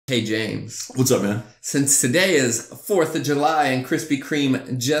Hey James. What's up, man? Since today is 4th of July and Krispy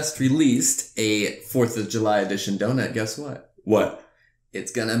Kreme just released a 4th of July edition donut, guess what? What?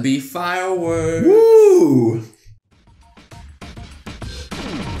 It's gonna be fireworks! Woo!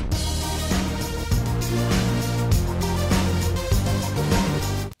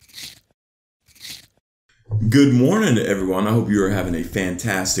 Good morning, everyone. I hope you are having a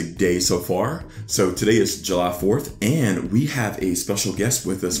fantastic day so far. So today is July 4th, and we have a special guest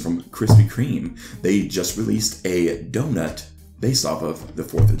with us from Krispy Kreme. They just released a donut based off of the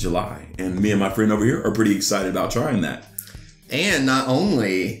 4th of July. And me and my friend over here are pretty excited about trying that. And not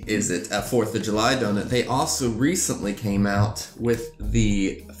only is it a 4th of July donut, they also recently came out with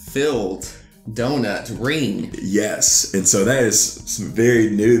the filled donut ring. Yes, and so that is some very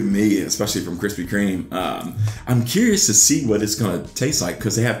new to me, especially from Krispy Kreme. I'm curious to see what it's going to taste like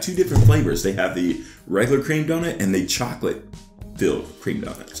because they have two different flavors. They have the regular cream donut and the chocolate-filled cream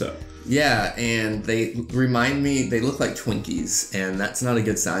donut. So yeah, and they remind me, they look like Twinkies, and that's not a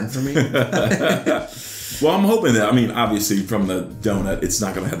good sign for me. Well, I'm hoping that, I mean, obviously from the donut, it's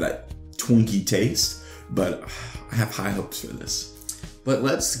not going to have that Twinkie taste, but I have high hopes for this. But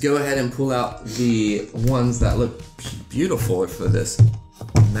let's go ahead and pull out the ones that look beautiful for this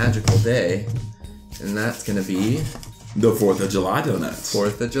magical day. And that's going to be the 4th of July donuts.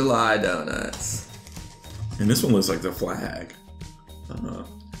 4th of July donuts. And this one looks like the flag.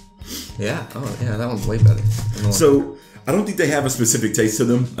 Yeah. Oh, yeah. That one's way better. So I don't think they have a specific taste to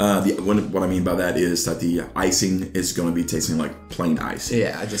them. What I mean by that is that the icing is going to be tasting like plain icing.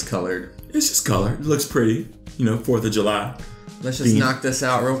 Yeah, just colored. It's just colored. It looks pretty. You know, 4th of July. Let's just knock this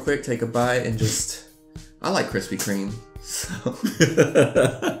out real quick, take a bite, and just... I like Krispy Kreme, so...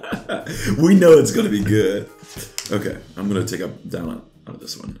 We know it's going to be good. Okay, I'm going to take a down out of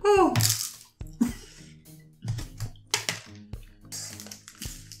this one. Oh.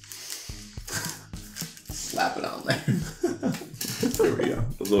 Slap it on there. There we go.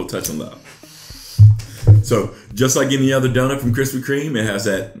 A little touch on that. So, just like any other donut from Krispy Kreme, it has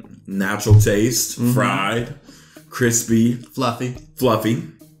that natural taste, fried, crispy, fluffy.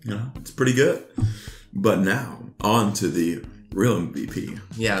 You know, it's pretty good. But now, on to the real MVP.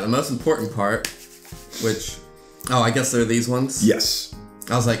 Yeah, the most important part, which... Oh, I guess they're these ones? Yes.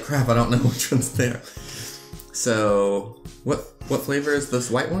 I was like, crap, I don't know which one's there. So, what flavor is this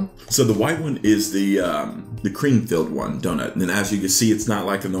white one? So the white one is the cream-filled one donut. And then as you can see, it's not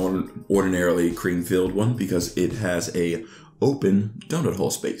like an ordinarily cream-filled one because it has a open donut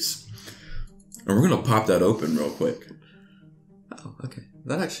hole space. And we're going to pop that open real quick. Oh, okay.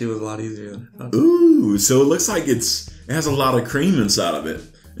 That actually was a lot easier than I thought. Ooh, so it looks like it has a lot of cream inside of it.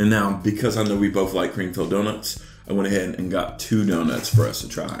 And now, because I know we both like cream-filled donuts, I went ahead and got 2 donuts for us to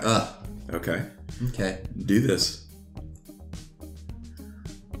try. Okay. Okay. Do this.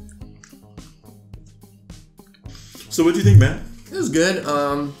 So what do you think, man? It was good.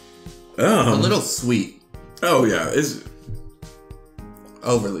 A little sweet. Oh, yeah. It's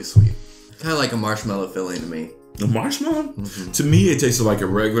overly sweet. Kind of like a marshmallow filling to me. A marshmallow? Mm-hmm. To me, it tasted like a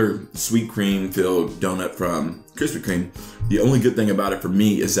regular sweet cream-filled donut from Krispy Kreme. The only good thing about it for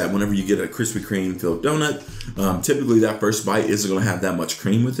me is that whenever you get a Krispy Kreme-filled donut, typically that first bite isn't going to have that much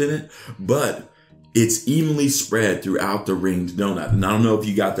cream within it, but it's evenly spread throughout the ringed donut. And I don't know if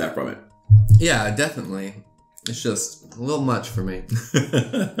you got that from it. Yeah, definitely. It's just a little much for me.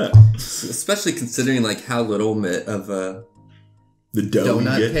 Especially considering like how little of a the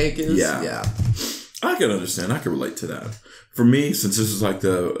donut cake is. Yeah. I can understand. I can relate to that. For me, since this is like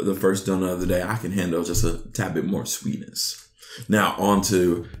the first donut of the day, I can handle just a tad bit more sweetness. Now, on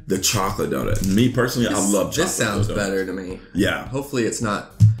to the chocolate donut. Me personally, I love chocolate. This sounds better to me. Yeah. Hopefully it's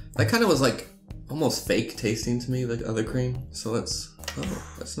not... That kind of was like almost fake tasting to me, the other cream. So let's...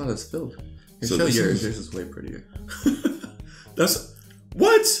 Oh, that's not as filled. Here, so show yours. Yours is way prettier. That's...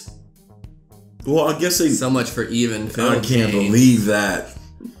 What? Well, I guess they... So much for even filled. I can't believe that.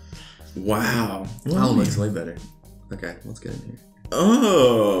 Wow. That one looks way better. Okay, let's get in here.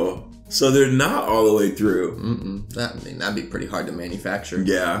 Oh, so they're not all the way through. That'd be pretty hard to manufacture.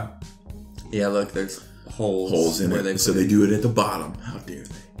 Yeah. Yeah, look, there's holes in it. So they do it at the bottom. How dare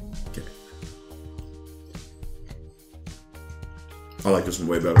they? Okay. I like this one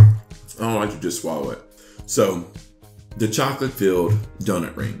way better. I don't like to just swallow it. So, the chocolate-filled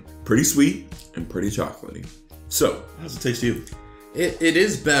donut ring. Pretty sweet and pretty chocolatey. So, how's it taste to you? It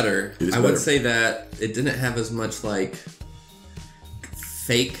is better. I would say that it didn't have as much like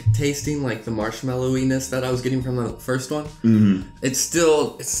fake tasting, like the marshmallow-iness that I was getting from the first one. Mm-hmm. It's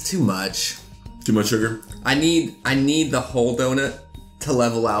too much. Too much sugar? I need the whole donut to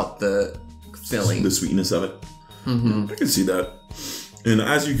level out the filling. The sweetness of it. Mm-hmm. I can see that. And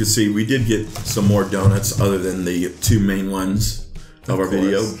as you can see, we did get some more donuts other than the 2 main ones of our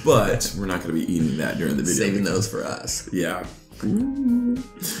video, but we're not going to be eating that during the video. Saving those for us. Yeah.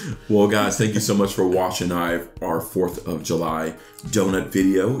 Well, guys, thank you so much for watching our 4th of July donut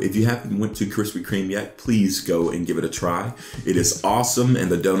video. If you haven't went to Krispy Kreme yet, please go and give it a try. It is awesome, and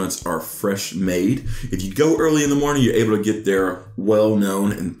the donuts are fresh made. If you go early in the morning, you're able to get their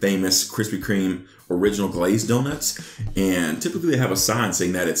well-known and famous Krispy Kreme original glazed donuts, and typically they have a sign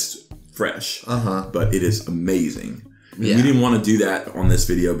saying that it's fresh, but it is amazing. Yeah. We didn't want to do that on this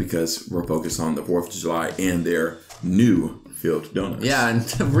video because we're focused on the 4th of July and their new filled donuts. Yeah,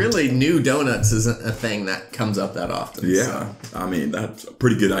 and really new donuts isn't a thing that comes up that often. Yeah, so. I mean, that's a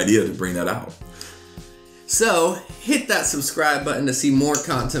pretty good idea to bring that out. So, hit that subscribe button to see more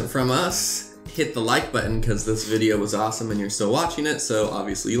content from us. Hit the like button because this video was awesome and you're still watching it, so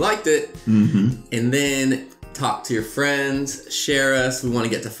obviously you liked it. And then talk to your friends, share us. We want to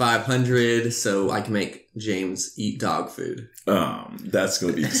get to 500 so I can make James eat dog food. That's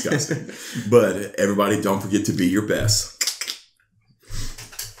going to be disgusting. But everybody, don't forget to be your best.